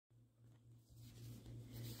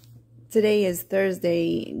Today is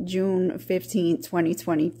Thursday, June 15th,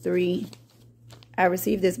 2023. I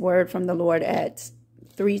received this word from the Lord at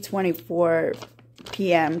 3:24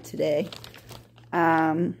 p.m. today.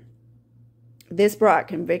 This brought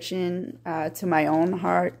conviction to my own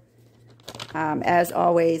heart. As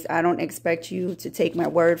always, I don't expect you to take my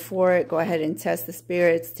word for it. Go ahead and test the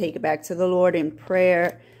spirits. Take it back to the Lord in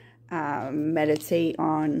prayer. Meditate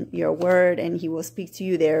on your word, and He will speak to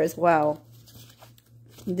you there as well.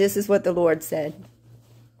 This is what the Lord said.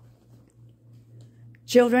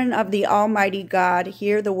 Children of the Almighty God,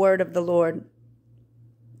 hear the word of the Lord.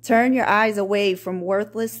 Turn your eyes away from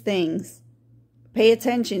worthless things. Pay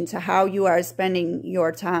attention to how you are spending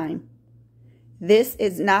your time. This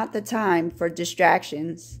is not the time for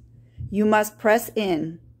distractions. You must press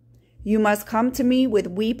in. You must come to me with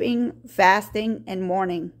weeping, fasting, and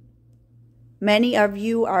mourning. Many of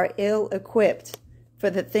you are ill-equipped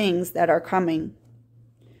for the things that are coming.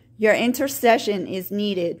 Your intercession is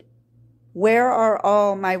needed. Where are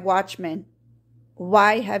all my watchmen?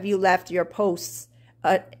 Why have you left your posts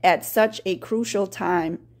at such a crucial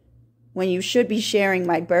time when you should be sharing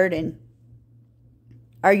my burden?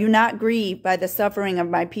 Are you not grieved by the suffering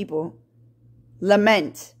of my people?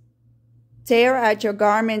 Lament. Tear at your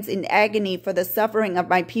garments in agony, for the suffering of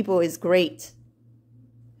my people is great.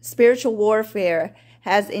 Spiritual warfare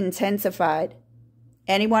has intensified.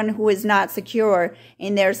 Anyone who is not secure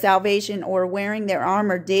in their salvation or wearing their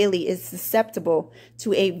armor daily is susceptible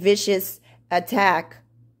to a vicious attack.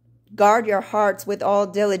 Guard your hearts with all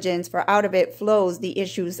diligence, for out of it flows the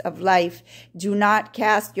issues of life. Do not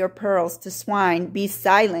cast your pearls to swine. Be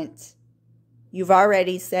silent. You've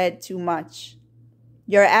already said too much.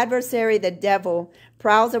 Your adversary, the devil,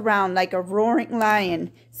 prowls around like a roaring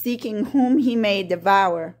lion, seeking whom he may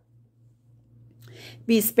devour.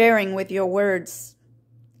 Be sparing with your words.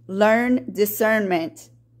 Learn discernment.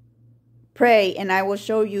 Pray, and I will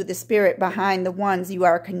show you the spirit behind the ones you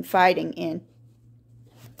are confiding in.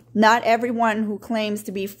 Not everyone who claims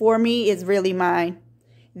to be for me is really mine.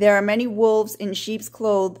 There are many wolves in sheep's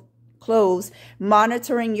clothes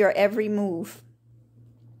monitoring your every move.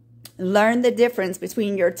 Learn the difference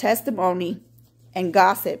between your testimony and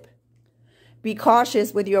gossip. Be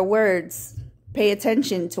cautious with your words. Pay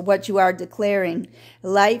attention to what you are declaring.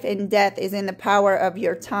 Life and death is in the power of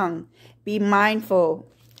your tongue. Be mindful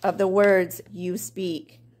of the words you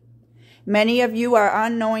speak. Many of you are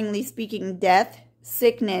unknowingly speaking death,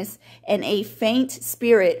 sickness, and a faint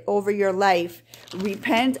spirit over your life.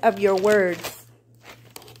 Repent of your words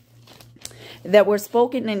that were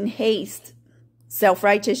spoken in haste,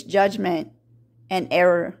 self-righteous judgment, and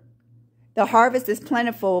error. The harvest is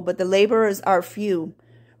plentiful, but the laborers are few.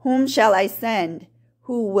 Whom shall I send?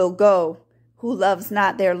 Who will go? Who loves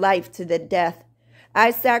not their life to the death? I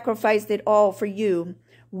sacrificed it all for you.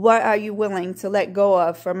 What are you willing to let go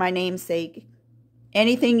of for my name's sake?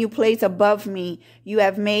 Anything you place above me, you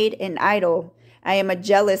have made an idol. I am a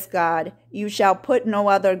jealous God. You shall put no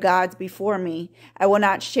other gods before me. I will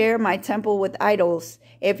not share my temple with idols.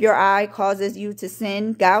 If your eye causes you to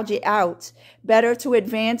sin, gouge it out. Better to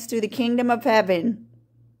advance to the kingdom of heaven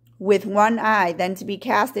with one eye than to be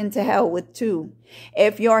cast into hell with two.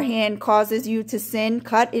 If your hand causes you to sin,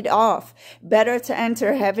 cut it off. Better to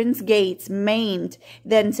enter heaven's gates maimed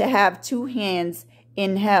than to have two hands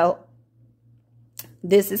in hell.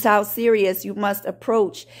 This is how serious you must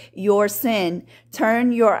approach your sin.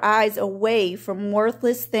 Turn your eyes away from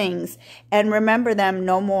worthless things and remember them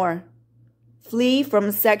no more. Flee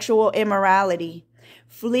from sexual immorality.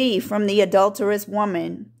 Flee from the adulterous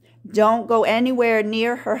woman. Don't go anywhere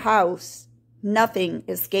near her house. Nothing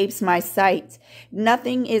escapes my sight.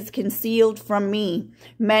 Nothing is concealed from me.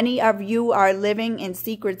 Many of you are living in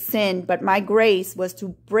secret sin, but my grace was to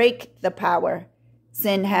break the power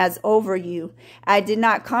sin has over you. I did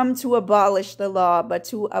not come to abolish the law, but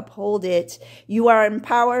to uphold it. You are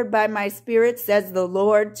empowered by my Spirit, says the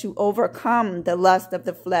Lord, to overcome the lust of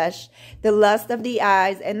the flesh, the lust of the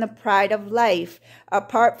eyes, and the pride of life.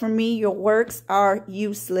 Apart from me, your works are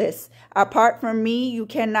useless. Apart from me, you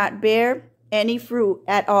cannot bear any fruit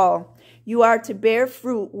at all. You are to bear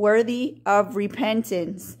fruit worthy of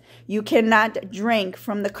repentance. You cannot drink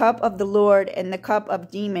from the cup of the Lord and the cup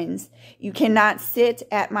of demons. You cannot sit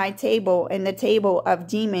at my table and the table of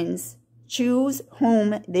demons. Choose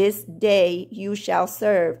whom this day you shall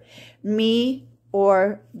serve, me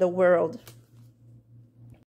or the world.